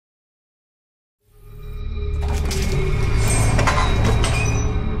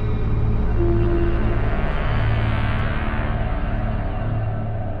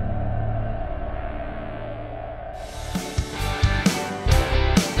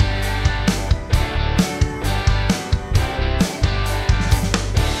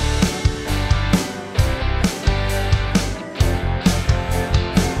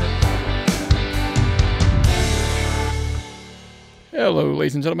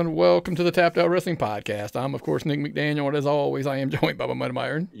ladies and gentlemen. Welcome to the Tapped Out Wrestling Podcast. I'm, of course, Nick McDaniel, and as always, I am joined by my buddy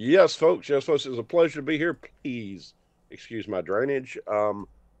Myron. Yes, folks. Yes, folks. It's a pleasure to be here. Please excuse my drainage.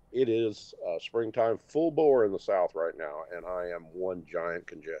 It is springtime, full bore in the South right now, and I am one giant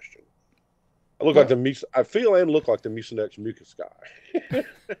congestion. I look like I feel and look like the Mucinex mucus guy.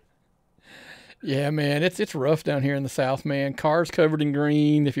 Yeah, man, it's rough down here in the South, man. Cars covered in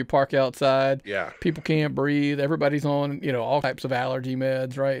green. If you park outside, Yeah. people can't breathe. Everybody's on, all types of allergy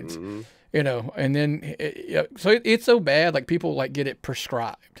meds, right? Mm-hmm. And then it's so bad, like people like get it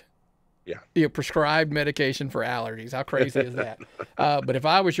prescribed. Yeah. Prescribed medication for allergies. How crazy is that? But if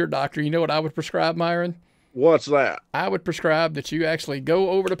I was your doctor, you know what I would prescribe, Myron? What's that? I would prescribe that you actually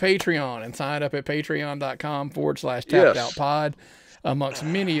go over to Patreon and sign up at patreon.com/tapped-out-pod, amongst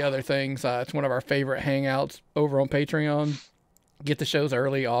many other things. It's one of our favorite hangouts over on Patreon. Get the shows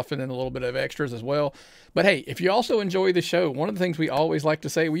early, often, and a little bit of extras as well. But hey, if you also enjoy the show, one of the things we always like to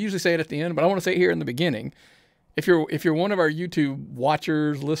say, we usually say it at the end, but I want to say it here in the beginning. If you're one of our YouTube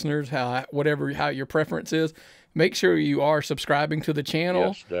watchers, listeners, how your preference is, make sure you are subscribing to the channel.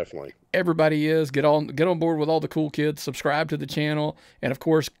 Yes, definitely. Everybody is. Get on board with all the cool kids. Subscribe to the channel, and of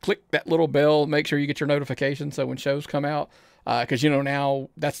course, click that little bell. Make sure you get your notifications so when shows come out, because now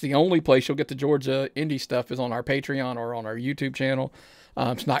that's the only place you'll get the Georgia indie stuff is on our Patreon or on our YouTube channel.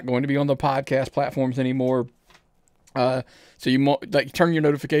 It's not going to be on the podcast platforms anymore. So you turn your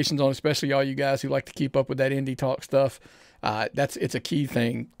notifications on, especially all you guys who like to keep up with that indie talk stuff. It's a key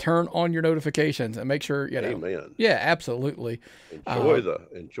thing. Turn on your notifications and make sure, Amen. Yeah, absolutely. Enjoy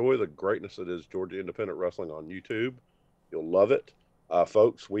the greatness that is Georgia Independent Wrestling on YouTube. You'll love it.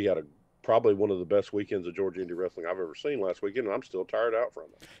 Folks, we had probably one of the best weekends of Georgia Indie Wrestling I've ever seen last weekend, and I'm still tired out from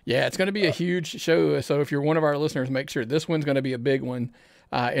it. Yeah, it's going to be a huge show. So if you're one of our listeners, make sure this one's going to be a big one.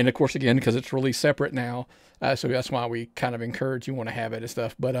 And of course, again, because it's released separate now. So that's why we kind of encourage you want to have it and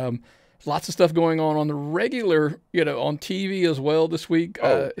stuff. But lots of stuff going on the regular, on TV as well this week.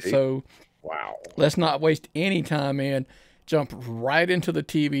 So wow, let's not waste any time, man. Jump right into the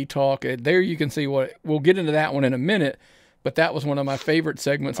TV talk. There you can see we'll get into that one in a minute. But that was one of my favorite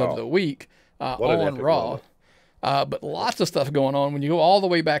segments of the week on Raw. But lots of stuff going on when you go all the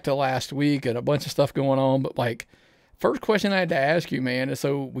way back to last week and a bunch of stuff going on. But first question I had to ask you, man, is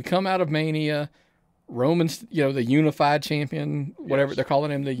so we come out of Mania, Roman's, the unified champion, whatever they're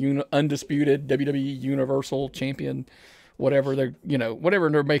calling him, the undisputed WWE Universal Champion, whatever they're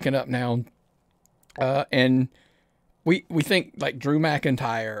making up now. And we think like Drew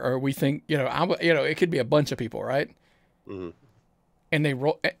McIntyre, or we think, it could be a bunch of people, right? Mm-hmm. And they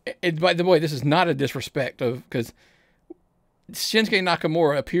roll. And by the way, this is not a disrespect because Shinsuke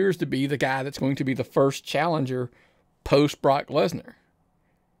Nakamura appears to be the guy that's going to be the first challenger post Brock Lesnar.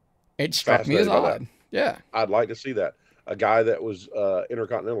 It struck me as odd. Yeah, I'd like to see that. A guy that was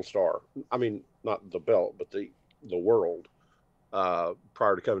Intercontinental star. I mean, not the belt, but the world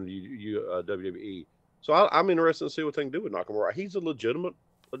prior to coming to WWE. So I'm interested to see what they can do with Nakamura. He's a legitimate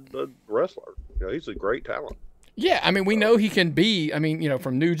wrestler. He's a great talent. Yeah, I mean, we know he can be,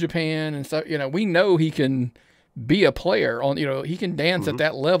 from New Japan and stuff, we know he can be a player on, he can dance at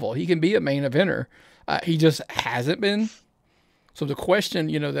that level. He can be a main eventer. He just hasn't been. So the question,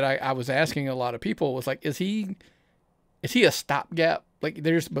 that I was asking a lot of people was like, is he a stopgap? Like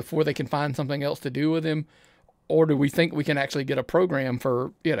before they can find something else to do with him? Or do we think we can actually get a program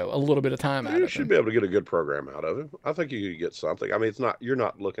for, a little bit of time out of him? You should be able to get a good program out of him. I think you could get something. I mean, you're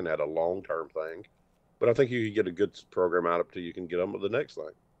not looking at a long-term thing. But I think you could get a good program out up till you can get them with the next thing,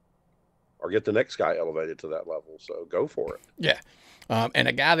 or get the next guy elevated to that level. So go for it. Yeah, and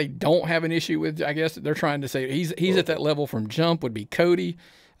a guy they don't have an issue with, I guess they're trying to say he's at that level from Jump would be Cody,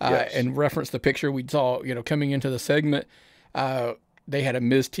 and reference the picture we saw, coming into the segment. They had a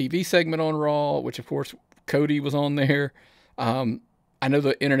Miz TV segment on Raw, which of course Cody was on there. I know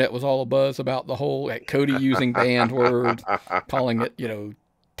the internet was all abuzz about the whole Cody using banned words, calling it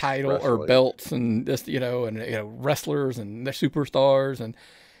title Wrestling. Or belts and this, and wrestlers and they're superstars, and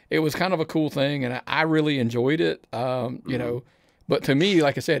it was kind of a cool thing, and I really enjoyed it. But to me,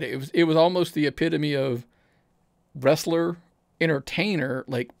 like I said, it was almost the epitome of wrestler entertainer,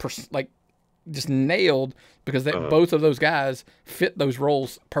 like just nailed, because both of those guys fit those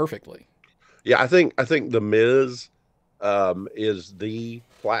roles perfectly. Yeah, I think the Miz is the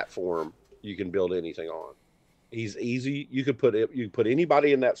platform you can build anything on. He's easy. You could put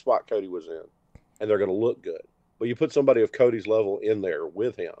anybody in that spot Cody was in, and they're going to look good. But you put somebody of Cody's level in there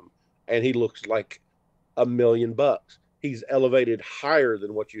with him, and he looks like $1 million. He's elevated higher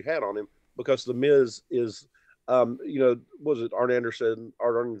than what you had on him, because the Miz is, was it Arn Anderson?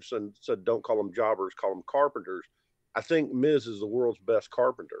 Arn Anderson said, "Don't call them jobbers, call them carpenters." I think Miz is the world's best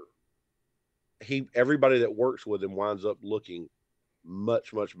carpenter. Everybody that works with him winds up looking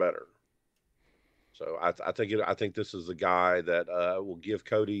much, much better. So I think this is the guy that will give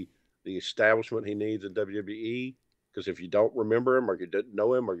Cody the establishment he needs in WWE. Because if you don't remember him, or you didn't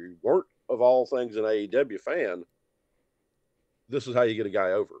know him, or you weren't of all things an AEW fan, this is how you get a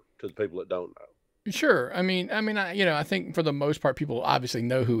guy over to the people that don't know. Sure. I think for the most part, people obviously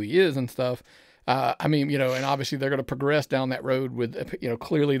know who he is and stuff. And obviously they're going to progress down that road with,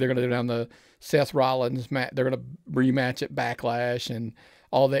 clearly they're going to go down the Seth Rollins match. They're going to rematch at Backlash and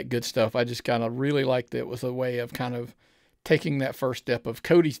all that good stuff. I just kind of really liked it was a way of kind of taking that first step of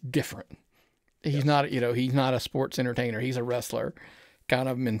Cody's different. He's not, he's not a sports entertainer. He's a wrestler kind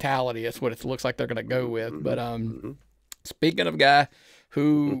of mentality. That's what it looks like they're going to go with. But speaking of a guy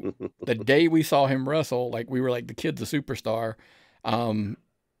who the day we saw him wrestle, like we were like, the kid's a superstar.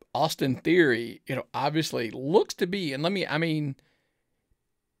 Austin Theory, obviously looks to be, and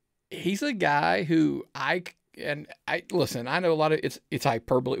he's a guy who listen, I know a lot of it's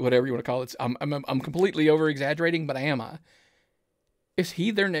hyperbole, whatever you want to call it. I'm completely over exaggerating, but am I? Is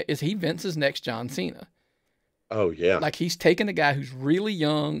he Vince's next John Cena? Oh yeah. Like he's taken a guy who's really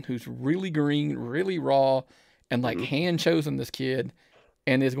young, who's really green, really raw, and like hand chosen this kid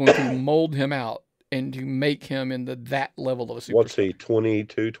and is going to mold him out and to make him into that level of a superstar. What's he,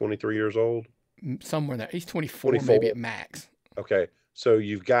 22, 23 years old? Somewhere there. He's 24 maybe at max. Okay. So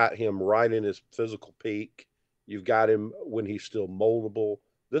you've got him right in his physical peak. You've got him when he's still moldable.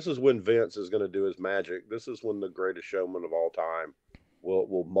 This is when Vince is going to do his magic. This is when the greatest showman of all time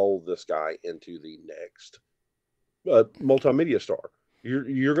will mold this guy into the next multimedia star.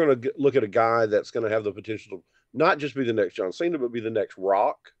 You're going to look at a guy that's going to have the potential to not just be the next John Cena, but be the next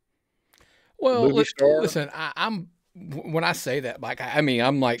Rock. Well, listen, I'm when I say that, Mike,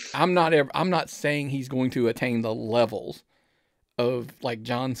 I'm not saying he's going to attain the levels of like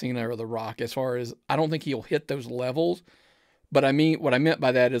John Cena or The Rock. As far as I don't think he'll hit those levels, but what I meant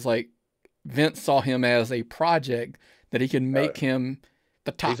by that is like Vince saw him as a project that he can make him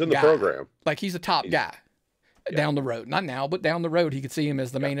the top guy. He's in the program. Like he's a top guy down the road. Not now, but down the road, he could see him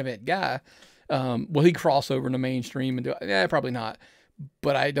as the main event guy. Will he cross over in the mainstream and do it? Yeah, probably not.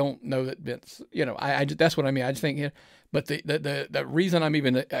 But I don't know that Vince, that's what I mean. I just think, but the reason I'm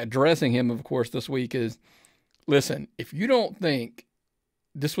even addressing him, of course, this week is, listen, if you don't think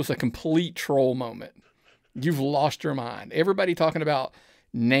this was a complete troll moment, you've lost your mind. Everybody talking about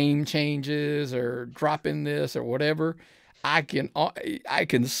name changes or dropping this or whatever, I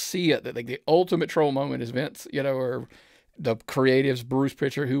can see it that like the ultimate troll moment is Vince, or the creatives, Bruce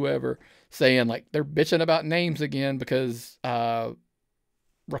Pritchard, whoever, saying like they're bitching about names again because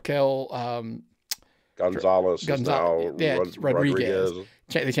Raquel Gonzalez is now Rodriguez.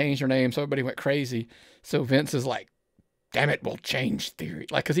 They changed her name, so everybody went crazy. So Vince is like, damn it, we'll change Theory.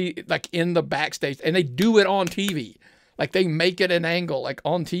 Like, because he, like, in the backstage, and they do it on TV. Like, they make it an angle, like,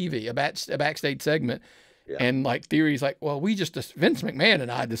 on TV, a backstage segment. Yeah. And, like, Theory's like, well, Vince McMahon and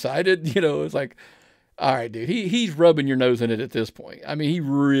I decided, it's like, all right, dude, he's rubbing your nose in it at this point. I mean, he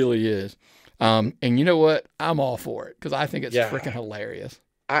really is. And you know what? I'm all for it, because I think it's freaking hilarious.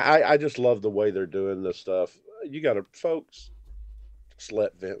 I just love the way they're doing this stuff. You got to, folks, just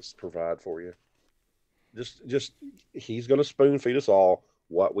let Vince provide for you. Just he's going to spoon feed us all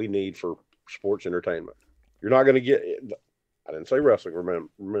what we need for sports entertainment. You're not going to get, I didn't say wrestling,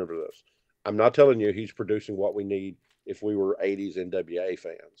 remember this. I'm not telling you he's producing what we need if we were 80s NWA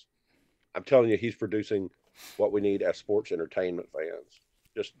fans. I'm telling you he's producing what we need as sports entertainment fans.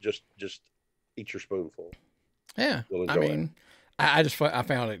 Just eat your spoonful. Yeah. I mean, I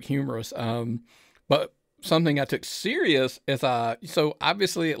found it humorous. But something I took serious is, so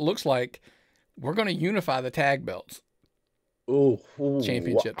obviously it looks like we're going to unify the tag belts. Ooh,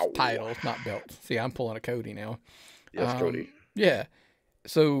 championships, titles, not belts. See, I'm pulling a Cody now. Yes, Cody. Yeah.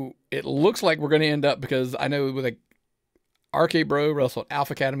 So it looks like we're going to end up, because I know with RK Bro wrestled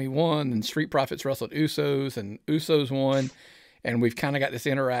Alpha Academy 1 and Street Profits wrestled Usos and Usos won. And we've kind of got this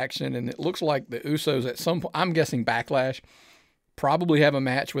interaction, and it looks like the Usos at some point, I'm guessing Backlash, probably have a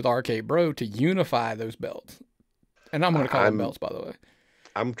match with RK Bro to unify those belts. And I'm going to call them belts, by the way.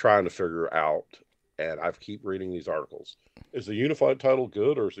 I'm trying to figure out, and I keep reading these articles. Is the unified title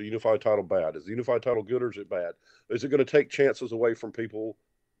good, or is the unified title bad? Is the unified title good, or is it bad? Is it going to take chances away from people?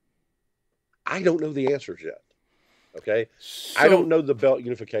 I don't know the answers yet. Okay? So, I don't know the belt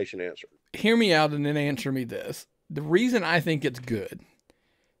unification answer. Hear me out and then answer me this. The reason I think it's good,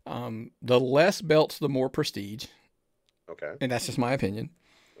 the less belts, the more prestige. Okay. And that's just my opinion.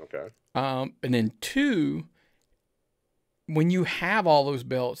 Okay. And then 2, when you have all those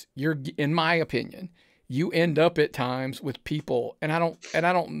belts, in my opinion, you end up at times with people, and I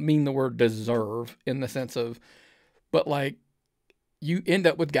don't mean the word deserve in the sense of, but like you end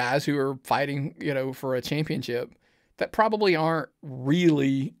up with guys who are fighting, for a championship that probably aren't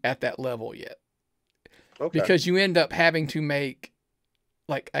really at that level yet. Okay. Because you end up having to make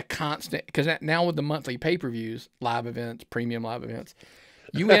like a constant, because now with the monthly pay-per-views, live events, premium live events,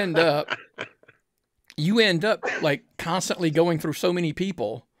 you end up like constantly going through so many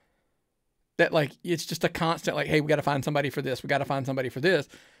people that like it's just a constant like, hey, we got to find somebody for this, we got to find somebody for this.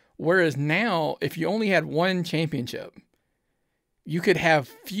 Whereas now, if you only had one championship, you could have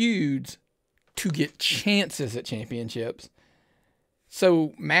feuds to get chances at championships.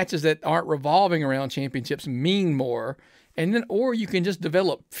 So matches that aren't revolving around championships mean more. And then, or you can just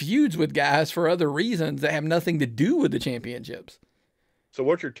develop feuds with guys for other reasons that have nothing to do with the championships. So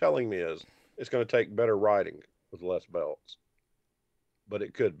what you're telling me is it's going to take better writing with less belts, but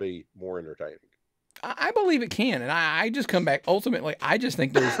it could be more entertaining. I believe it can. And I just come back. Ultimately, I just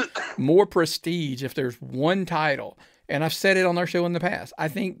think there's more prestige if there's one title. And I've said it on our show in the past. I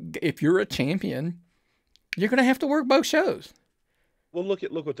think if you're a champion, you're going to have to work both shows. Well, look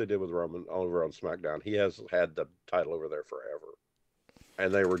what they did with Roman over on Smackdown. He has had the title over there forever,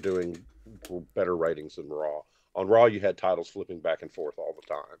 and they were doing better ratings than Raw. On Raw, you had titles flipping back and forth all the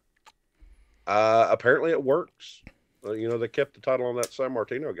time. Apparently, it works. They kept the title on that San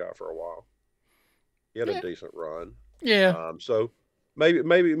Martino guy for a while. He had a decent run. Yeah. So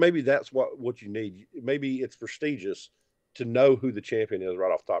maybe that's what you need. Maybe it's prestigious to know who the champion is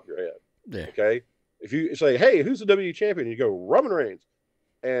right off the top of your head. Yeah. Okay. If you say, hey, who's the WWE champion? You go, Roman Reigns.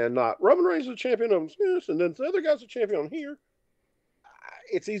 And not Roman Reigns is the champion on this, and then the other guy's the champion on here.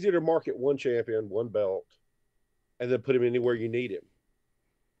 It's easier to market one champion, one belt, and then put him anywhere you need him.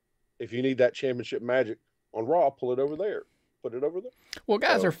 If you need that championship magic on Raw, pull it over there. Put it over there. Well,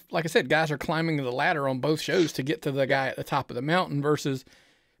 guys are, like I said, guys are climbing the ladder on both shows to get to the guy at the top of the mountain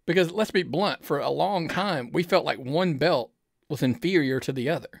because let's be blunt, for a long time, we felt like one belt was inferior to the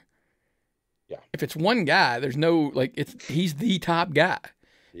other. Yeah. If it's one guy, there's no, he's the top guy.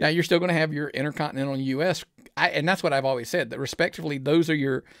 Yeah. Now, you're still going to have your Intercontinental US, and that's what I've always said, that respectively, those are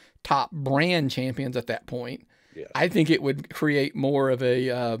your top brand champions at that point. Yes. I think it would create more of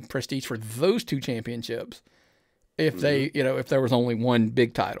a prestige for those two championships if they, if there was only one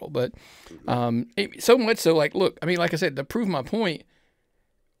big title. But so much so, look, I mean, like I said, to prove my point,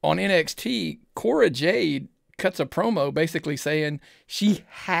 on NXT, Cora Jade cuts a promo basically saying she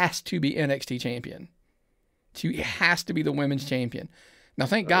has to be NXT champion. She has to be the women's champion. Now,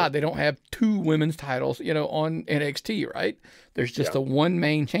 thank God they don't have two women's titles, on NXT, right? There's just the one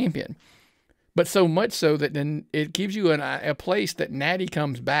main champion. But so much so that then it gives you a place that Natty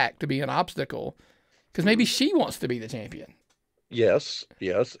comes back to be an obstacle because maybe she wants to be the champion. Yes.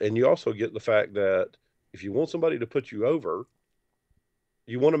 And you also get the fact that if you want somebody to put you over,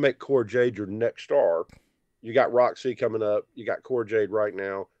 you want to make Cora Jade your next star. You got Roxy coming up. You got Cora Jade right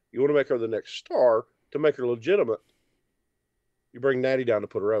now. You want to make her the next star to make her legitimate. You bring Natty down to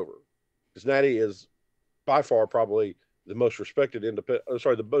put her over. Because Natty is by far probably the most respected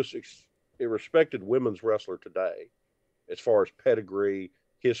the most respected women's wrestler today, as far as pedigree,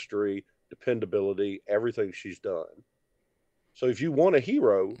 history, dependability, everything she's done. So if you want a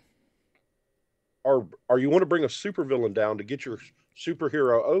hero, or you want to bring a supervillain down to get your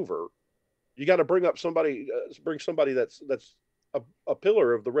superhero over, you got to bring somebody that's a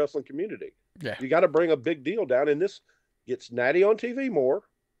pillar of the wrestling community. Yeah. You got to bring a big deal down, and this gets Natty on TV more,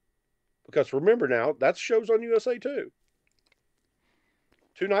 because remember now, that show's on USA too.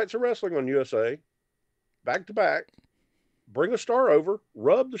 2 nights of wrestling on USA, back to back. Bring a star over,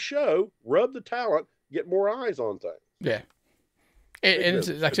 rub the show, rub the talent, get more eyes on things. Yeah. And it's,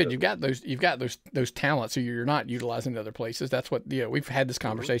 like I said, you've got those talents who you're not utilizing in other places. That's what, we've had this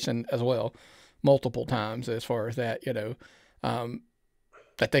conversation as well multiple times as far as that,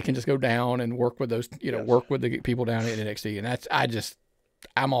 that they can just go down and work with those, work with the people down at NXT. And that's,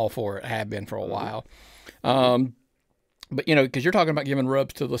 I'm all for it. I have been for a while. But, because you're talking about giving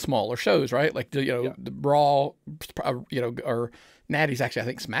rubs to the smaller shows, right? Like, the Raw, or Natty's actually, I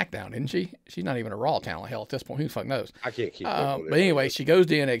think, Smackdown, isn't she? She's not even a Raw talent. Hell, at this point, who the fuck knows? I can't keep up with it. But anyway, she goes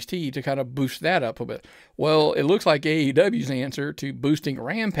to NXT to kind of boost that up a bit. Well, it looks like AEW's answer to boosting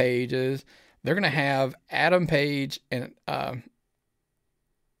Rampage is they're going to have Adam Page and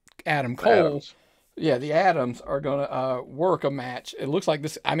Adam Cole. Adams. Yeah, the Adams are going to work a match. It looks like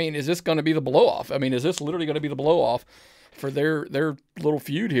this. I mean, is this going to be the blow-off? I mean, is this literally going to be the blow-off for their little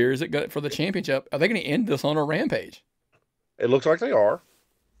feud here? Is it good for the championship? Are they going to end this on a Rampage? It looks like they are.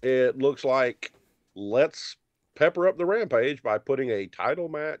 It looks like let's pepper up the Rampage by putting a title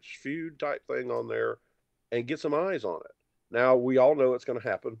match feud type thing on there and get some eyes on it. Now, we all know it's going to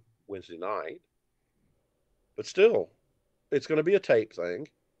happen Wednesday night, but still, it's going to be a tape thing.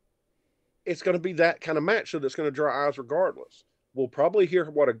 It's going to be that kind of match, so that's going to draw eyes regardless. We'll probably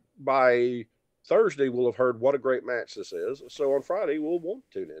hear by Thursday, we'll have heard what a great match this is. So on Friday, we'll want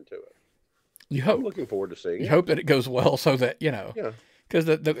to tune into it. I'm looking forward to seeing it. You hope that it goes well so that, Yeah. Because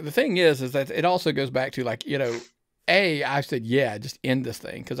the thing is that it also goes back to, like, I said, yeah, just end this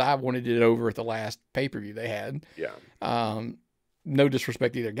thing because I wanted it over at the last pay-per-view they had. Yeah. No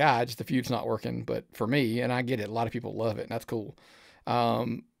disrespect to either guy, just the feud's not working. But for me, and I get it, a lot of people love it, and that's cool.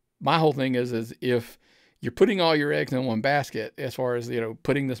 My whole thing is if you're putting all your eggs in one basket as far as,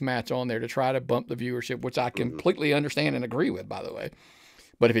 putting this match on there to try to bump the viewership, which I completely understand and agree with, by the way.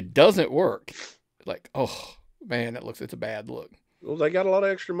 But if it doesn't work, like, oh, man, it's a bad look. Well, they got a lot of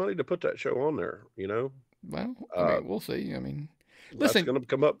extra money to put that show on there, Well, we'll see. Listen, that's going to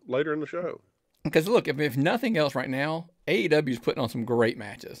come up later in the show. Because look, if nothing else right now, AEW is putting on some great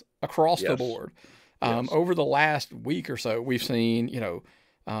matches across the board. Over the last week or so, we've seen,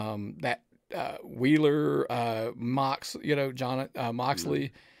 that Wheeler, Mox,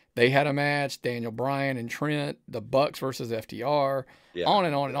 Moxley, they had a match. Daniel Bryan and Trent, the Bucks versus FTR, on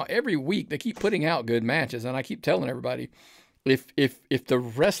and on and on. Every week they keep putting out good matches, and I keep telling everybody, if the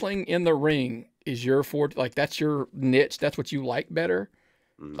wrestling in the ring is your forte, like that's your niche, that's what you like better.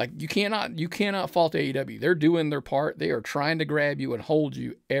 Like you cannot fault AEW. They're doing their part. They are trying to grab you and hold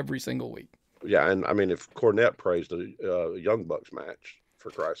you every single week. Yeah, and I mean, if Cornette praised the Young Bucks match,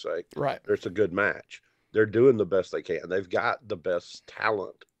 for Christ's sake, right? It's a good match. They're doing the best they can. They've got the best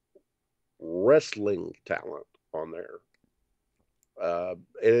talent, wrestling talent on there,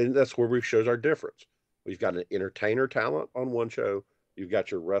 and that's where we shows our difference. We've got an entertainer talent on one show. You've got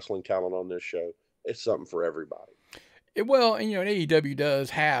your wrestling talent on this show. It's something for everybody. Well, and AEW does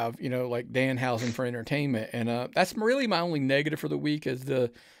have, like Danhausen for entertainment, and that's really my only negative for the week is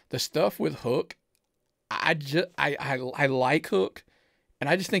the stuff with Hook. I like Hook, and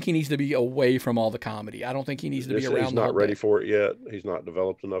I just think he needs to be away from all the comedy. I don't think he needs to be around. He's not ready for it yet. He's not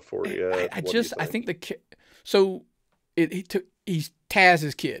developed enough for it yet. I think he's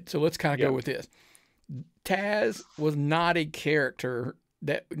Taz's kid. So let's kind of go with this. Taz was not a character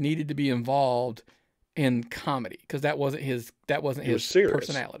that needed to be involved in comedy because that wasn't his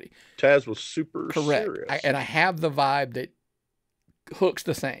personality. Taz was super correct. Serious. And I have the vibe that Hook's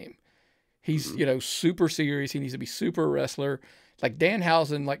the same. He's super serious. He needs to be super wrestler. Like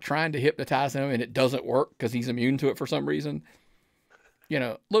Danhausen, like trying to hypnotize him and it doesn't work because he's immune to it for some reason.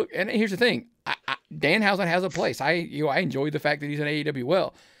 Look, and here's the thing: Danhausen has a place. I enjoy the fact that he's in AEW.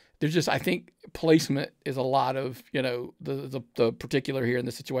 Well, there's just, I think placement is a lot of the particular here in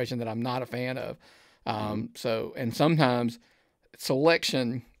the situation that I'm not a fan of. So, and sometimes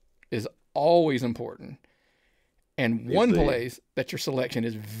selection is always important. And one place that your selection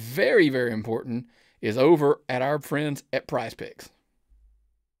is very, very important is over at our friends at Prize Picks.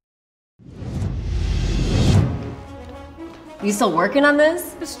 You still working on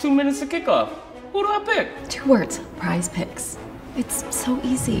this? It's 2 minutes to kickoff. Who do I pick? 2 words, Prize Picks. It's so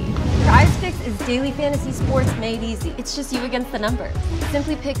easy. Prize Picks is daily fantasy sports made easy. It's just you against the numbers.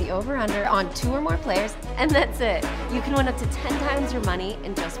 Simply pick the over-under on 2 or more players, and that's it. You can win up to 10 times your money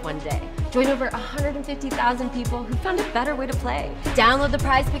in just one day. Join over 150,000 people who found a better way to play. Download the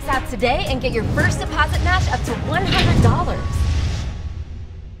Prize Picks app today and get your first deposit match up to $100.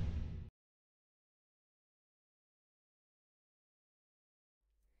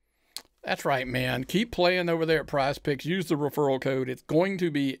 That's right, man. Keep playing over there at Prize Picks. Use the referral code. It's going to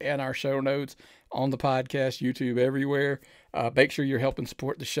be in our show notes on the podcast, YouTube, everywhere. Make sure you're helping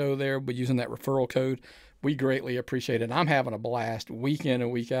support the show there by using that referral code. We greatly appreciate it. I'm having a blast week in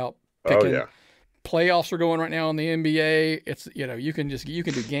and week out. Playoffs are going right now in the NBA. It's, you can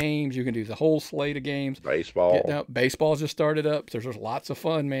do games. You can do the whole slate of games. Baseball's just started up. There's lots of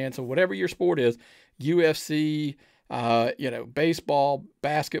fun, man. So whatever your sport is, UFC, baseball,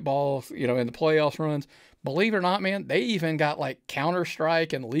 basketball, in the playoffs runs. Believe it or not, man, they even got like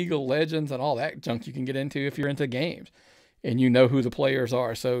Counter-Strike and League of Legends and all that junk you can get into if you're into games and you know who the players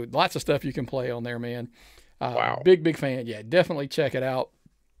are. So lots of stuff you can play on there, man. Wow. Big fan. Yeah, definitely check it out.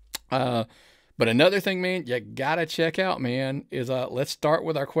 But another thing, man, you got to check out, man, is let's start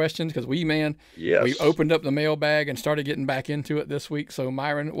with our questions because we opened up the mailbag and started getting back into it this week. So,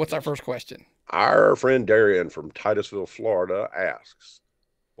 Myron, what's our first question? Our friend Darian from Titusville, Florida asks,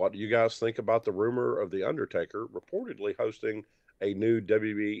 what do you guys think about the rumor of The Undertaker reportedly hosting a new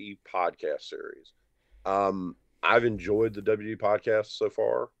WWE podcast series? I've enjoyed the WWE podcast so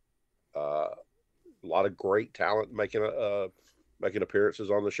far. A lot of great talent making appearances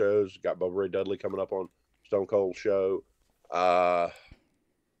on the shows. Got Bubba Ray Dudley coming up on Stone Cold show.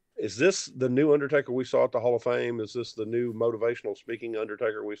 Is this the new Undertaker we saw at the Hall of Fame? Is this the new motivational speaking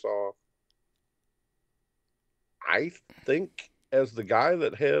Undertaker we saw? I think as the guy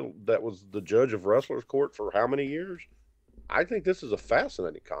that was the judge of Wrestlers Court for how many years, I think this is a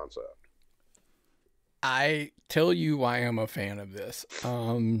fascinating concept. I tell you why I'm a fan of this.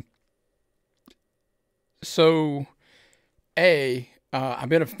 I've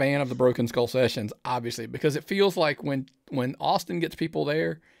been a fan of the Broken Skull Sessions, obviously, because it feels like when Austin gets people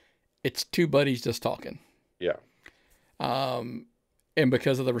there, it's two buddies just talking. Yeah. And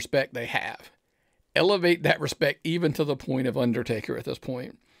because of the respect they have. Elevate that respect even to the point of Undertaker at this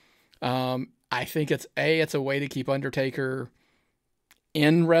point. I think it's a way to keep Undertaker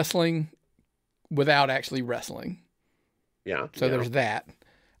in wrestling without actually wrestling. Yeah. So there's that.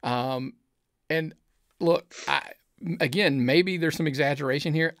 And look, again, maybe there's some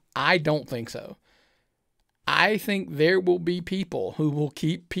exaggeration here. I don't think so. I think there will be people who will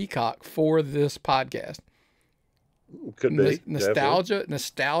keep Peacock for this podcast. Could be.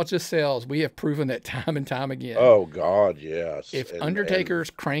 Nostalgia sells. We have proven that time and time again. Oh God, yes. If Undertaker's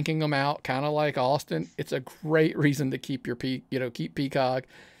cranking them out, kind of like Austin, it's a great reason to keep keep Peacock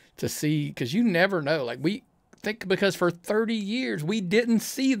to see, because you never know. Like because for 30 years we didn't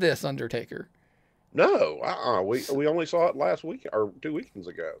see this Undertaker. No, we only saw it last week or 2 weekends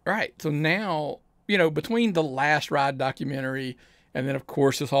ago. Right. So now, between the Last Ride documentary and then of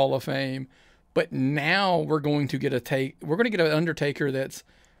course his Hall of Fame. But now we're going to get an Undertaker that's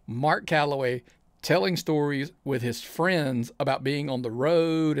Mark Calloway telling stories with his friends about being on the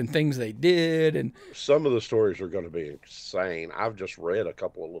road and things they did. And some of the stories are going to be insane. I've just read a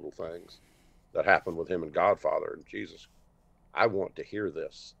couple of little things that happened with him and Godfather. And Jesus, I want to hear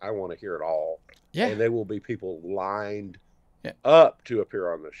this. I want to hear it all. Yeah. And there will be people lined up to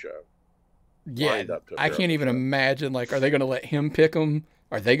appear on this show. Yeah. I can't even imagine, are they going to let him pick them?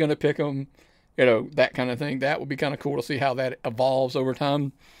 Are they going to pick them? That kind of thing. That would be kind of cool to see how that evolves over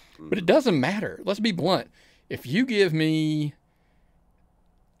time. But it doesn't matter. Let's be blunt. If you give me,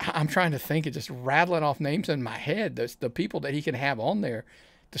 I'm trying to think of just rattling off names in my head, the people that he can have on there,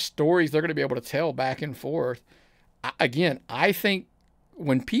 the stories they're going to be able to tell back and forth. I think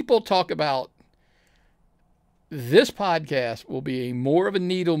when people talk about this podcast will be more of a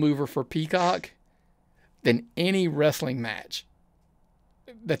needle mover for Peacock than any wrestling match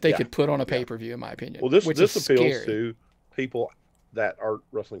that they could put on a pay-per-view, in my opinion. Well, this appeals to people that aren't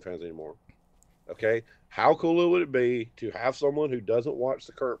wrestling fans anymore. Okay? How cool would it be to have someone who doesn't watch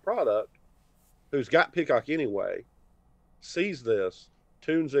the current product, who's got Peacock anyway, sees this,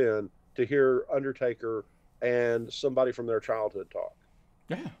 tunes in to hear Undertaker and somebody from their childhood talk?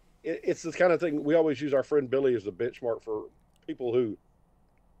 Yeah. It's this kind of thing. We always use our friend Billy as the benchmark for people who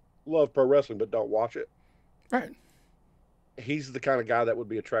love pro wrestling but don't watch it. Right. He's the kind of guy that would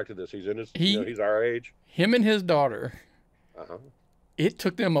be attracted to this. He's in his, he's our age. Him and his daughter. It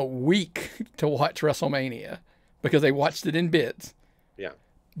took them a week to watch WrestleMania because they watched it in bits. Yeah.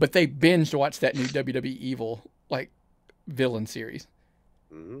 But they binged watched that new WWE Evil villain series.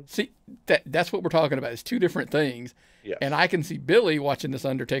 Mm-hmm. See, that's what we're talking about. It's two different things. Yes. And I can see Billy watching this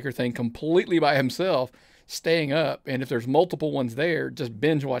Undertaker thing completely by himself, staying up, and if there's multiple ones there, just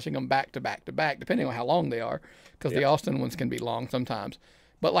binge watching them back to back to back, depending on how long they are, because the Austin ones can be long sometimes.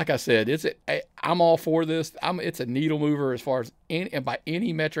 But like I said, I'm all for this. It's a needle mover as far as by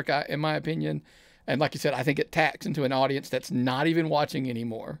any metric, in my opinion. And like you said, I think it taps into an audience that's not even watching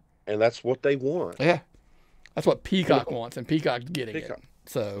anymore. And that's what they want. Yeah. That's what Peacock wants, and Peacock's getting it.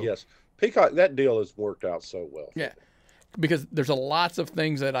 So yes, Peacock, that deal has worked out so well. Yeah, because there's lots of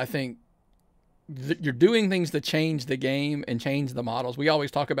things that I think you're doing things to change the game and change the models. We always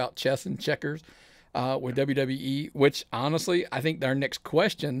talk about chess and checkers with WWE, which honestly, I think our next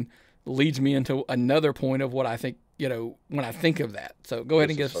question leads me into another point of what I think, when I think of that. So go ahead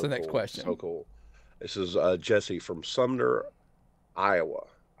and give us the next question. So cool. This is Jesse from Sumner, Iowa.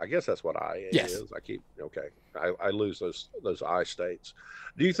 I guess that's what IA is. I lose those I states.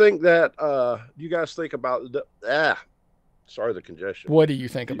 Do you think that, do you guys think about, sorry, the congestion. What do you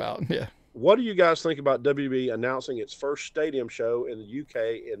think about? Yeah. What do you guys think about WWE announcing its first stadium show in the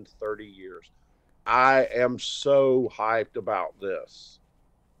UK in 30 years? I am so hyped about this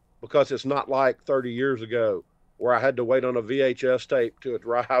because it's not like 30 years ago where I had to wait on a VHS tape to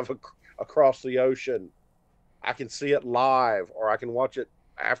drive across the ocean. I can see it live, or I can watch it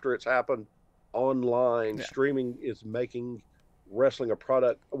after it's happened online. Yeah. Streaming is making wrestling a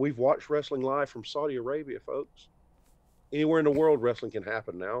product. We've watched wrestling live from Saudi Arabia, folks. Anywhere in the world, wrestling can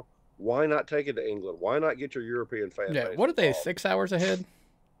happen now. Why not take it to England? Why not get your European fan base? What are they, 6 hours ahead?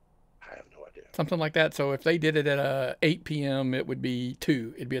 I have no idea. something like that. So if they did it at 8 p.m., it would be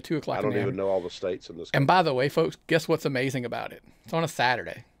 2. It'd be a 2 o'clock. I don't even know all the states in this country. And by the way, folks, guess what's amazing about it? It's on a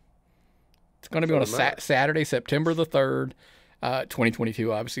Saturday. It's going to be on a Saturday, September the 3rd,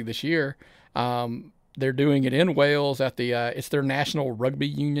 2022, obviously this year. They're doing it in Wales at the it's their national rugby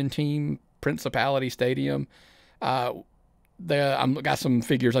union team, Principality Stadium. I've got some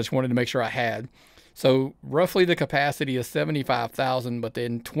figures I just wanted to make sure I had. So roughly the capacity is 75,000, but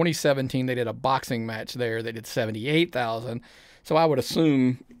then 2017 they did a boxing match there. They did 78,000. So I would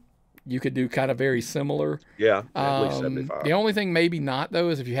assume you could do kind of very similar. Yeah, at least 75. The only thing maybe not, though,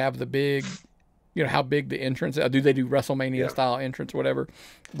 is if you have the big, how big the entrance is. Do they do WrestleMania style entrance, whatever,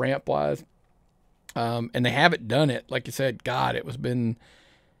 ramp-wise? And they haven't done it. Like you said, God, it was been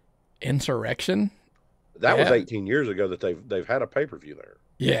Insurrection. That was 18 years ago that they've had a pay-per-view there.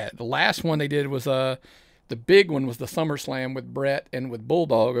 Yeah, the last one they did was the big one was the SummerSlam with Brett and with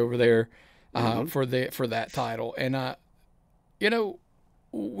Bulldog over there for that title. And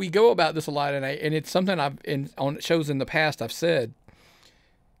we go about this a lot, and it's something on shows in the past I've said.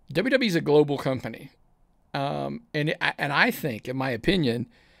 WWE's a global company, and I think, in my opinion,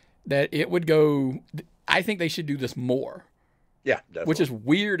 that it would go. I think they should do this more. Yeah, definitely. Which is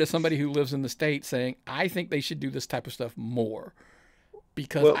weird as somebody who lives in the States saying, I think they should do this type of stuff more.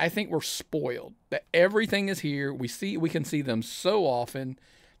 Because I think we're spoiled. That everything is here. We can see them so often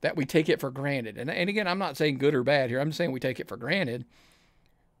that we take it for granted. And again, I'm not saying good or bad here. I'm just saying we take it for granted.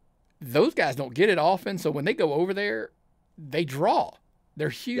 Those guys don't get it often, so when they go over there, they draw. They're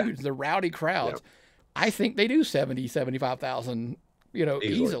huge. They're rowdy crowds. Yeah. I think they do 70, 75,000,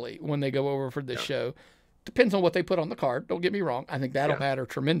 easily when they go over for this show. Depends on what they put on the card. Don't get me wrong. I think that'll matter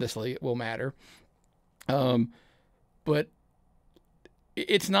tremendously. It will matter. But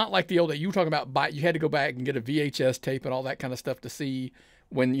it's not like the old that you were talking about. You had to go back and get a VHS tape and all that kind of stuff to see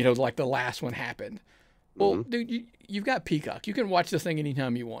when, like the last one happened. Well, dude, you've got Peacock. You can watch this thing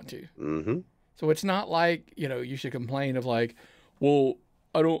anytime you want to. Mm-hmm. So it's not like, you should complain of like, well,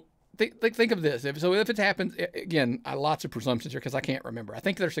 I don't think of this. If it happens, again, lots of presumptions here because I can't remember. I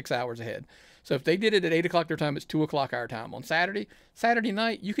think they're 6 hours ahead. So if they did it at 8 o'clock their time, it's 2 o'clock our time. On Saturday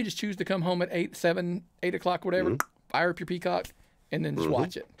night, you could just choose to come home at 8, 7, 8 o'clock, whatever, fire up your Peacock, and then just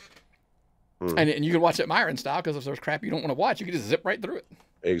watch it. And you can watch it Myron style because if there's crap you don't want to watch, you can just zip right through it.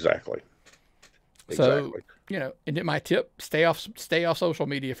 Exactly. So, and my tip, stay off social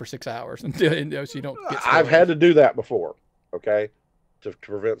media for 6 hours until so you don't get spoiled. I've had to do that before, okay? To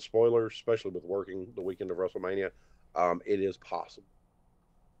prevent spoilers, especially with working the weekend of WrestleMania, it is possible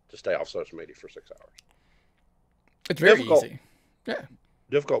to stay off social media for 6 hours. It's very easy. Yeah.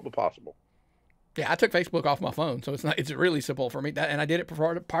 Difficult, but possible. Yeah, I took Facebook off my phone, so it's really simple for me. And I did it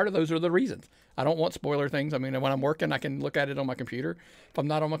for part of those are the reasons. I don't want spoiler things. I mean, when I'm working, I can look at it on my computer. If I'm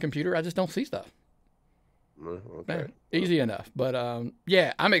not on my computer, I just don't see stuff. Okay. Man, easy enough. But,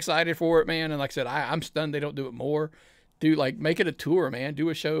 I'm excited for it, man. And like I said, I'm stunned they don't do it more. Make it a tour, man. Do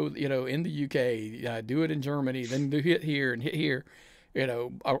a show, in the UK. Do it in Germany. Then do hit here and hit here,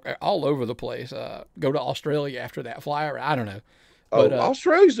 all over the place. Go to Australia after that. Fly around. I don't know. But,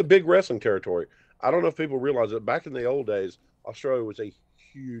 Australia's a big wrestling territory. I don't know if people realize that back in the old days, Australia was a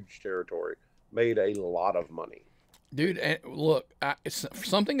huge territory. Made a lot of money. Dude, and look, it's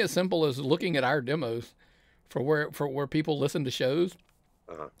something as simple as looking at our demos for where people listen to shows.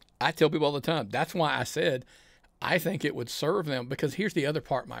 I tell people all the time. That's why I said I think it would serve them, because here's the other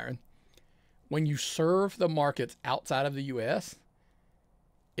part, Myron. When you serve the markets outside of the U.S.,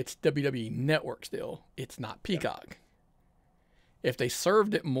 it's WWE Network still. It's not Peacock. Yeah. If they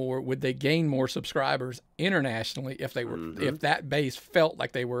served it more, would they gain more subscribers internationally if they were if that base felt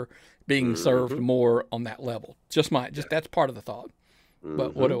like they were being served more on that level? That's part of the thought.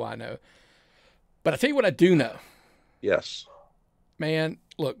 But what do I know? But I tell you what I do know. Yes. Man,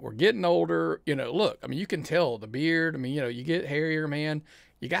 look, we're getting older. Look, I mean, you can tell the beard. I mean, you get hairier, man.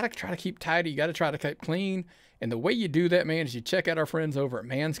 You got to try to keep tidy. You got to try to keep clean. And the way you do that, man, is you check out our friends over at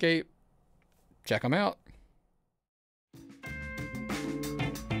Manscaped. Check them out.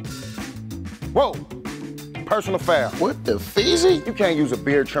 Whoa, personal foul. What the feezy? You can't use a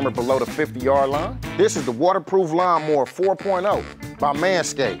beard trimmer below the 50-yard line. This is the Waterproof Lawnmower 4.0 by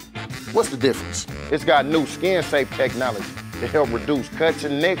Manscaped. What's the difference? It's got new skin-safe technology to help reduce cuts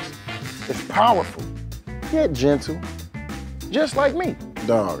and nicks. It's powerful, yet gentle, just like me.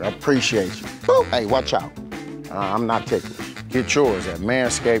 Dog, I appreciate you. Boop. Hey, watch out. I'm not ticklish. Get yours at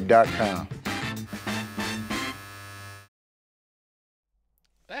manscaped.com.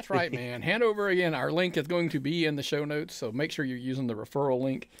 That's right, man. Hand over again. Our link is going to be in the show notes, so make sure you're using the referral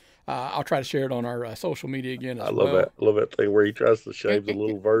link. I'll try to share it on our social media again as I love well. that. I love that thing where he tries to shave the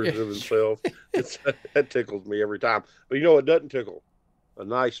little version of himself. That tickles me every time. But you know what doesn't tickle? A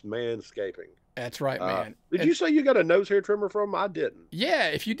nice manscaping. That's right, man. Did you say you got a nose hair trimmer from? I didn't. Yeah,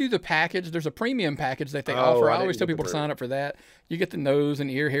 if you do the package, there's a premium package that they offer. I always tell people to sign up for that. You get the nose and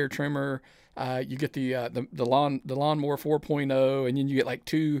ear hair trimmer. You get the lawnmower 4.0, and then you get like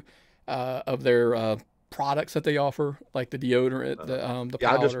 2 of their products that they offer, like the deodorant, the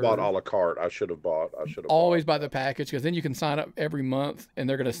powder. I just bought a la carte. I should have bought. Always buy the package, because then you can sign up every month, and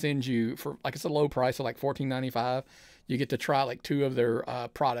they're going to send you for it's a low price of like $14.95. You get to try like 2 of their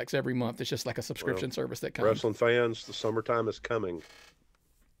products every month. It's just like a subscription service that comes. Wrestling fans, the summertime is coming.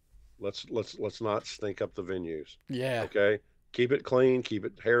 Let's not stink up the venues. Yeah. Okay. Keep it clean. Keep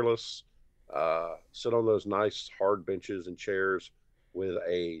it hairless. Sit on those nice hard benches and chairs with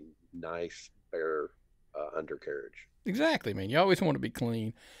a nice bare undercarriage. Exactly, man. You always want to be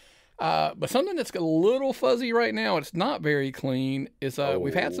clean. But something that's a little fuzzy right now, it's not very clean, is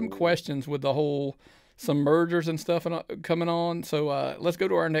we've had some questions with the whole some mergers and stuff coming on. So let's go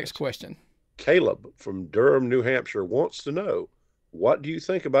to our next question. Caleb from Durham, New Hampshire wants to know, what do you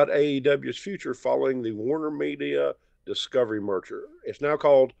think about AEW's future following the WarnerMedia Discovery merger? It's now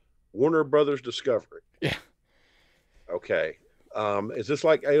called Warner Brothers Discovery. Yeah. Okay. Is this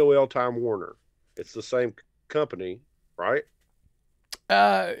like AOL Time Warner? It's the same company, right?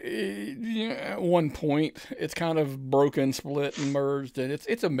 At one point, it's kind of broken, split, and merged, and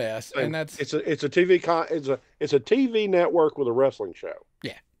it's a mess. And that's it's a TV network with a wrestling show.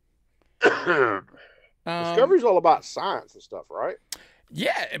 Yeah. Discovery's all about science and stuff, right?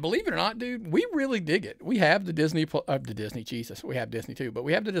 Yeah, believe it or not, dude, we really dig it. We have the Disney, Jesus, we have Disney too, but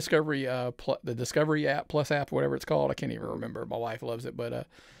we have the Discovery, the Discovery app, Plus app, whatever it's called. I can't even remember. My wife loves it, but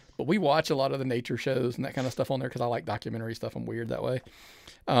we watch a lot of the nature shows and that kind of stuff on there because I like documentary stuff. I'm weird that way.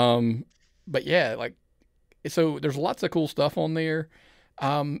 But yeah, like, so there's lots of cool stuff on there.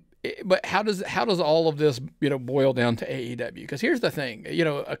 But how does all of this, boil down to AEW? Because here's the thing,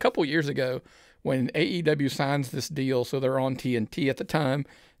 a couple years ago when AEW signs this deal, so they're on TNT at the time.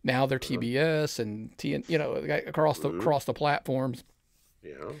 Now they're TBS and across the platforms.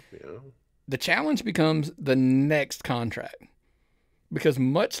 Yeah. The challenge becomes the next contract. Because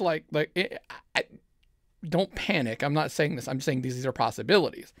much like don't panic. I'm not saying this. I'm saying these are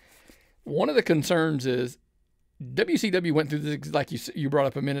possibilities. One of the concerns is WCW went through this, like you brought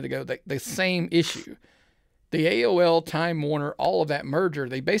up a minute ago, the same issue. The AOL, Time Warner, all of that merger,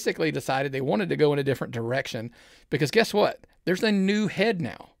 they basically decided they wanted to go in a different direction because guess what? There's a new head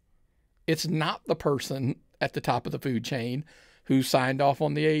now. It's not the person at the top of the food chain who signed off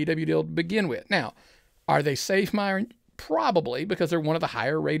on the AEW deal to begin with. Now, are they safe, Myron? Probably, because they're one of the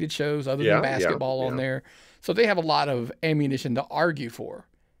higher rated shows other than basketball on there. So they have a lot of ammunition to argue for.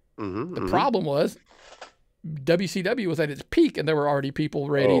 The problem was WCW was at its peak and there were already people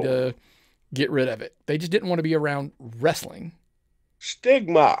ready to get rid of it. They just didn't want to be around wrestling.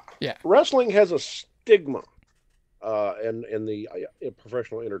 Stigma. Yeah. Wrestling has a stigma in the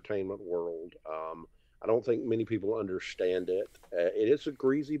professional entertainment world. I don't think many people understand it. It is a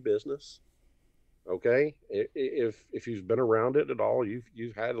greasy business. Okay, if you've been around it at all,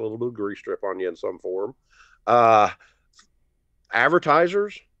 you've had a little bit of grease strip on you in some form.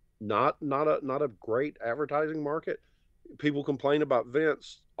 Advertisers, not a great advertising market. People complain about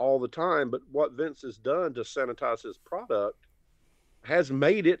Vince all the time, but what Vince has done to sanitize his product has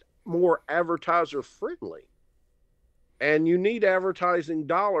made it more advertiser friendly. And you need advertising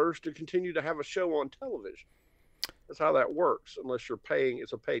dollars to continue to have a show on television. That's how that works, unless you're paying.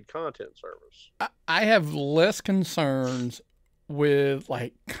 It's a paid content service. I have less concerns with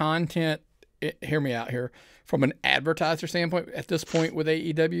like content. Hear me out here. From an advertiser standpoint, at this point with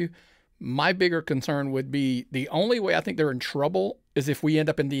AEW, my bigger concern would be the only way I think they're in trouble is if we end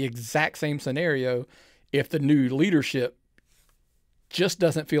up in the exact same scenario if the new leadership just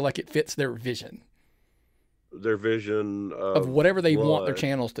doesn't feel like it fits their vision. Their vision of whatever they want their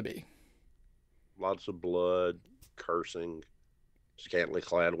channels to be. Lots of blood. Cursing, scantily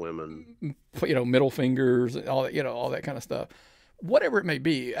clad women, middle fingers, all that, all that kind of stuff. Whatever it may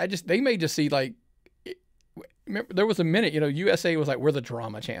be, they may just see like. Remember, there was a minute, USA was like, we're the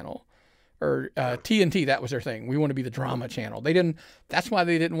drama channel, or TNT. That was their thing. We want to be the drama channel. That's why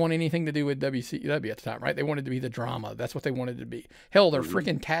they didn't want anything to do with WCW at the time, right? They wanted to be the drama. That's what they wanted to be. Hell, their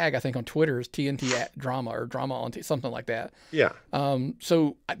freaking tag, I think, on Twitter is TNT at drama or drama on something like that. Yeah.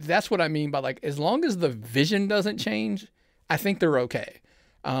 So that's what I mean by like, as long as the vision doesn't change, I think they're okay.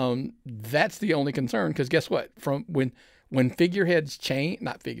 That's the only concern because guess what? From when figureheads change,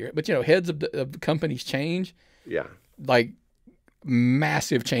 not figurehead, but heads of the companies change. Yeah. Like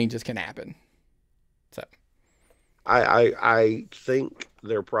massive changes can happen. So I think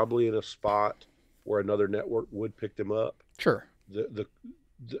they're probably in a spot where another network would pick them up. Sure.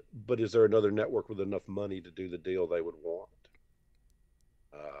 But is there another network with enough money to do the deal they would want?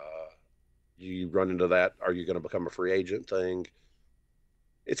 You run into that. Are you going to become a free agent thing?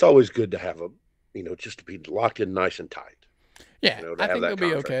 It's always good to have just to be locked in nice and tight. Yeah, I think they'll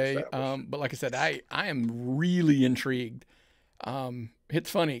be okay. But like I said, I am really intrigued. It's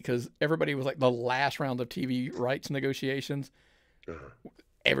funny because everybody was like the last round of TV rights negotiations.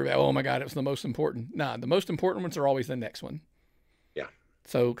 Everybody, oh my God, it was the most important. Nah, the most important ones are always the next one. Yeah.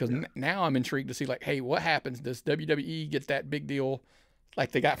 So, because now I'm intrigued to see, like, hey, what happens? Does WWE get that big deal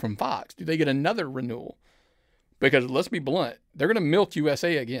like they got from Fox? Do they get another renewal? Because let's be blunt, they're going to milk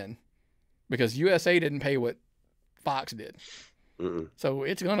USA again because USA didn't pay what Fox did. So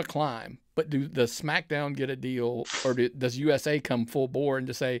it's going to climb. But does SmackDown get a deal, or does USA come full bore and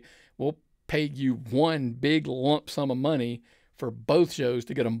just say, we'll pay you one big lump sum of money for both shows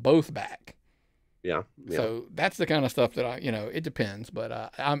to get them both back? Yeah. So that's the kind of stuff that it depends.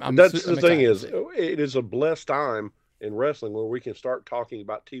 But that's the thing is, it is a blessed time in wrestling where we can start talking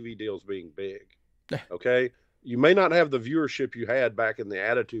about TV deals being big. Okay. You may not have the viewership you had back in the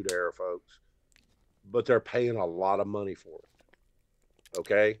Attitude Era, folks, but they're paying a lot of money for it.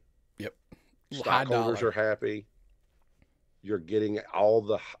 Okay. Yep. Stockholders are happy. You're getting all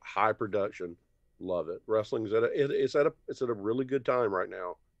the high production. Love it. Wrestling's it's at a really good time right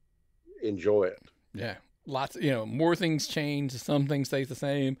now. Enjoy it. Yeah. Lots, more things change. Some things stay the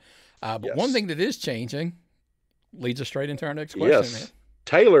same. But Yes. one thing that is changing leads us straight into our next question. Yes. Man.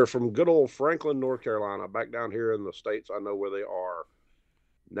 Taylor from good old Franklin, North Carolina, back down here in the States. I know where they are.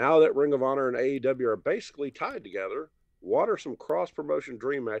 Now that Ring of Honor and AEW are basically tied together, what are some cross-promotion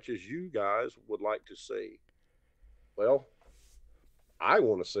dream matches you guys would like to see? Well, I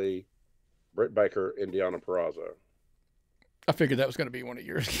want to see Britt Baker and Deonna Purrazzo. I figured that was going to be one of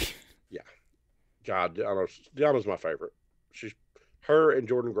yours. Yeah. God, Deonna's my favorite. Her and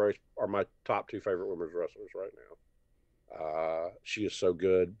Jordan Grace are my top two favorite women's wrestlers right now. She is so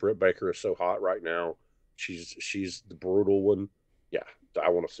good. Britt Baker is so hot right now. She's the brutal one. Yeah, I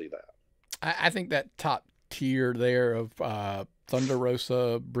want to see that. I think that top tier there of Thunder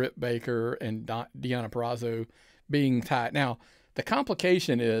Rosa, Britt Baker, and Deonna Purrazzo being tied. Now, the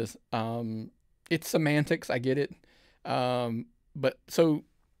complication is it's semantics. I get it. But so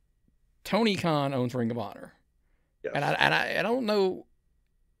Tony Khan owns Ring of Honor. Yes. And I don't know,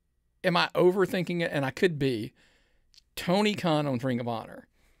 am I overthinking it? And I could be. Tony Khan owns Ring of Honor.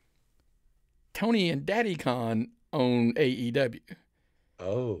 Tony and Daddy Khan own AEW.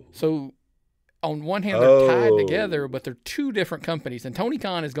 Oh. So on one hand, they're tied together, but they're two different companies. And Tony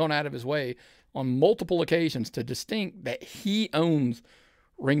Khan has gone out of his way on multiple occasions to distinct that he owns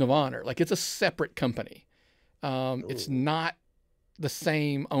Ring of Honor. Like, it's a separate company. It's not the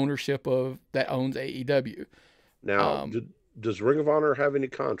same ownership of that owns AEW. Now, does Ring of Honor have any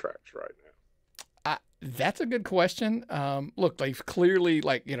contracts right now? That's a good question. Look, they've clearly,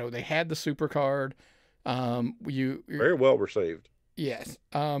 they had the super card. Very well received. Yes.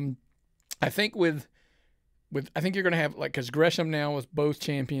 I think I think you're going to have, because Gresham now was both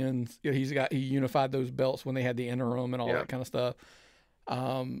champions. He unified those belts when they had the interim and all that kind of stuff.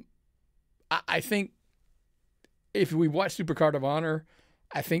 I think if we watch Supercard of Honor,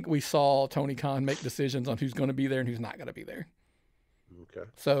 I think we saw Tony Khan make decisions on who's going to be there and who's not going to be there. Okay.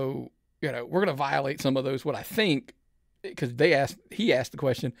 So, we're going to violate some of those. What I think, because he asked the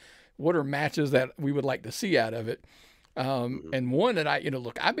question, what are matches that we would like to see out of it? And one that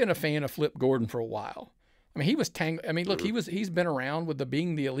I've been a fan of Flip Gordon for a while. I mean, he was he's been around with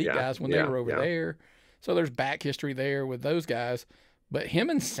being the elite guys when they were over there. So there's back history there with those guys. But him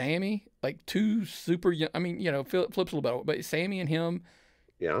and Sammy, like two super young, Flip's a little bit, but Sammy and him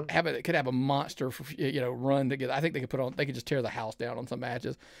could have a monster run together. I think they could just tear the house down on some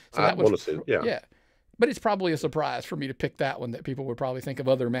matches. So I want to see, yeah. But it's probably a surprise for me to pick that one that people would probably think of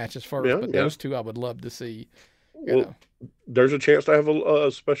other matches first. Those two I would love to see. There's a chance to have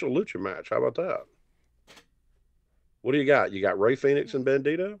a special lucha match. How about that? What do you got? You got Rey Fenix and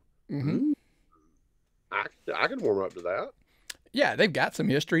Bandito? Mm-hmm. I can warm up to that. Yeah, they've got some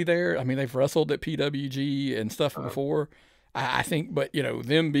history there. I mean, they've wrestled at PWG and stuff before. I think, but,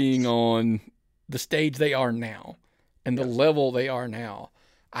 them being on the stage they are now and the level they are now,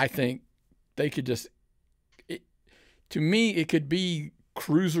 I think they could just to me, it could be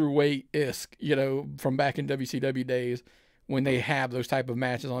cruiserweight-esque, from back in WCW days when they have those type of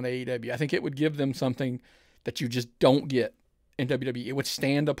matches on AEW. I think it would give them something that you just don't get in WWE. It would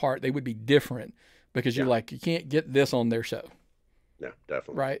stand apart. They would be different because you're you can't get this on their show. Yeah,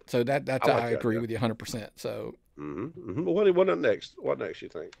 definitely. Right. So that's I agree with you 100%. So. What next? What next you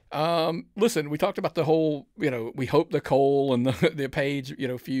think? Listen, we talked about the whole, we hope the Cole and the Page,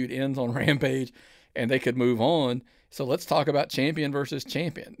 feud ends on Rampage and they could move on. So let's talk about champion versus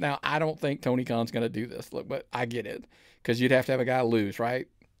champion. Now, I don't think Tony Khan's going to do this, but I get it because you'd have to have a guy lose, right?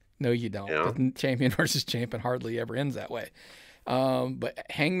 No, you don't. Yeah. Champion versus champion hardly ever ends that way. But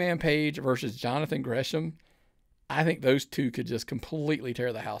Hangman Page versus Jonathan Gresham, I think those two could just completely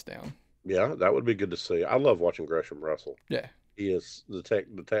tear the house down. Yeah, that would be good to see. I love watching Gresham wrestle. Yeah. He is the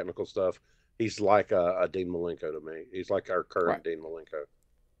technical stuff. He's like a Dean Malenko to me. He's like our current Dean Malenko.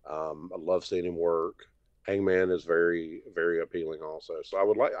 I love seeing him work. Hangman is very, very appealing also. So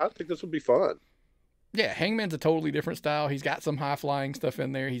I think this would be fun. Yeah, Hangman's a totally different style. He's got some high-flying stuff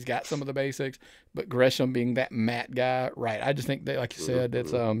in there. He's got some of the basics, but Gresham being that mat guy, right. I just think that, like you said,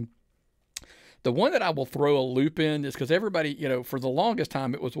 it's the one that I will throw a loop in is because everybody, for the longest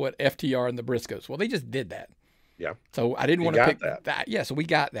time, it was what FTR and the Briscoes. Well, they just did that. Yeah. So I didn't want to pick that. Yeah, so we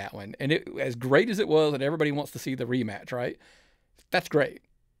got that one. And it, as great as it was, and everybody wants to see the rematch, right? That's great.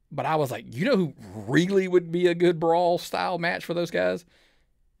 But I was like, who really would be a good brawl style match for those guys?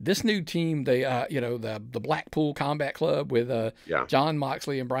 This new team, the Blackpool Combat Club with John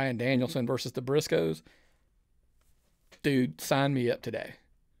Moxley and Bryan Danielson versus the Briscoes. Dude, sign me up today.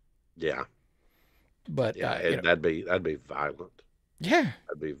 Yeah. But that'd be violent. Yeah.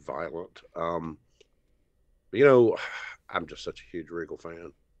 That'd be violent. I'm just such a huge Regal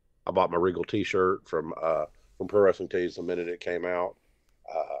fan. I bought my Regal T-shirt from Pro Wrestling Tees the minute it came out.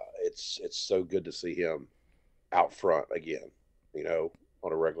 It's so good to see him out front again,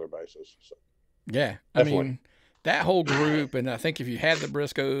 on a regular basis. So, yeah, definitely. I mean, that whole group, and I think if you had the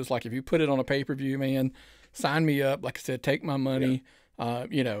Briscoes, like if you put it on a pay-per-view, man, sign me up. Like I said, take my money.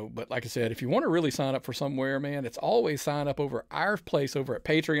 Yeah. But like I said, if you want to really sign up for somewhere, man, it's always sign up over our place over at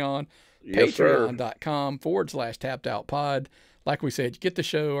Patreon, patreon.com/tappedoutpod. Like we said, you get the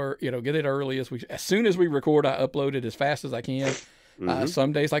show or, get it early as soon as we record, I upload it as fast as I can.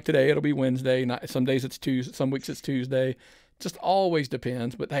 Some days like today, it'll be Wednesday. Some days it's Tuesday. Some weeks it's Tuesday. Just always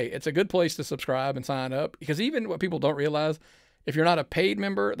depends. But hey, it's a good place to subscribe and sign up because even what people don't realize, if you're not a paid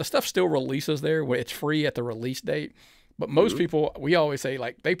member, the stuff still releases there. It's free at the release date. But most people, we always say,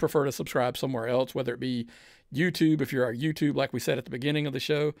 like, they prefer to subscribe somewhere else, whether it be YouTube. If you're on YouTube, like we said at the beginning of the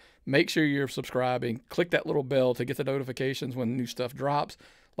show, make sure you're subscribing. Click that little bell to get the notifications when new stuff drops.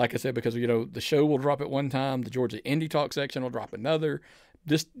 Like I said, because, the show will drop at one time. The Georgia Indie Talk section will drop another.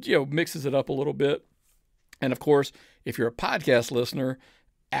 Just, mixes it up a little bit. And, of course, if you're a podcast listener,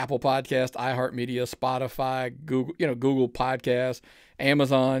 Apple Podcast, iHeartMedia, Spotify, Google, Google Podcasts,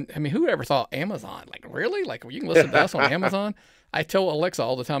 Amazon. I mean, who ever thought Amazon? Like, really? Like, you can listen to us on Amazon? I tell Alexa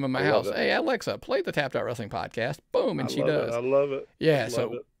all the time in my house, hey, Alexa, play the Tapped Out Wrestling Podcast. Boom, and she does. I love it. Yeah,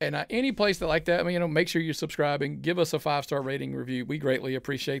 and any place that like that, make sure you're subscribing. Give us a 5-star rating review. We greatly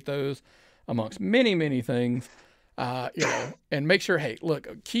appreciate those, amongst many, many things. And make sure, hey, look,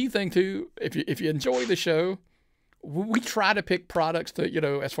 a key thing, too, if you enjoy the show, we try to pick products that,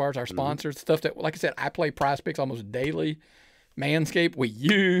 as far as our sponsors, stuff that, like I said, I play Prize Picks almost daily. Manscaped, we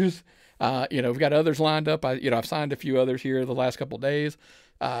use. We've got others lined up. I've signed a few others here the last couple of days,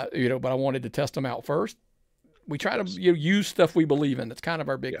 but I wanted to test them out first. We try to use stuff we believe in. That's kind of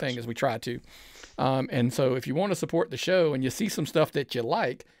our big thing is we try to. And so if you want to support the show and you see some stuff that you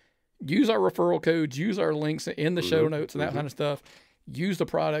like, use our referral codes, use our links in the show notes and that kind of stuff. Use the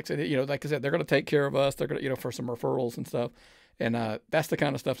products, and like I said, they're going to take care of us. They're going to, for some referrals and stuff, and that's the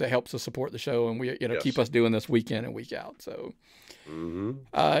kind of stuff that helps us support the show, and we, keep us doing this week in and week out. So, you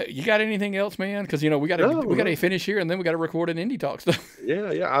got anything else, man? Because we got to finish here, and then we got to record an Indie Talk stuff.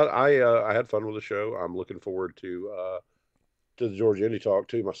 I had fun with the show. I'm looking forward to the Georgia Indie Talk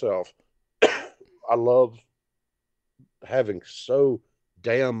too myself. I love having so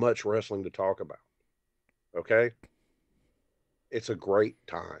damn much wrestling to talk about. Okay. It's a great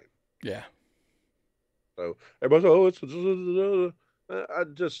time. Yeah. So everybody says, I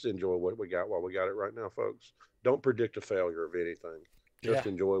just enjoy what we got while we got it right now, folks. Don't predict a failure of anything. Just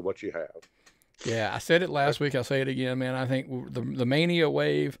enjoy what you have. Yeah, I said it last week. I'll say it again, man. I think the Mania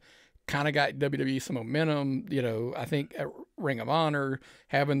wave kind of got WWE some momentum. I think Ring of Honor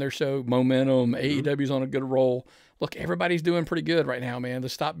having their show momentum. AEW's on a good roll. Look, everybody's doing pretty good right now, man.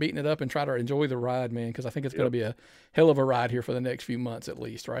 Let's stop beating it up and try to enjoy the ride, man, because I think it's going to be a hell of a ride here for the next few months at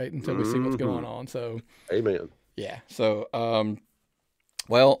least, right? Until we see what's going on. So, amen. Yeah. So,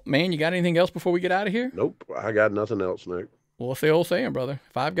 well, man, you got anything else before we get out of here? Nope. I got nothing else, Nick. Well, it's the old saying, brother.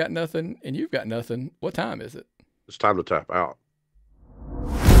 If I've got nothing and you've got nothing, what time is it? It's time to tap out.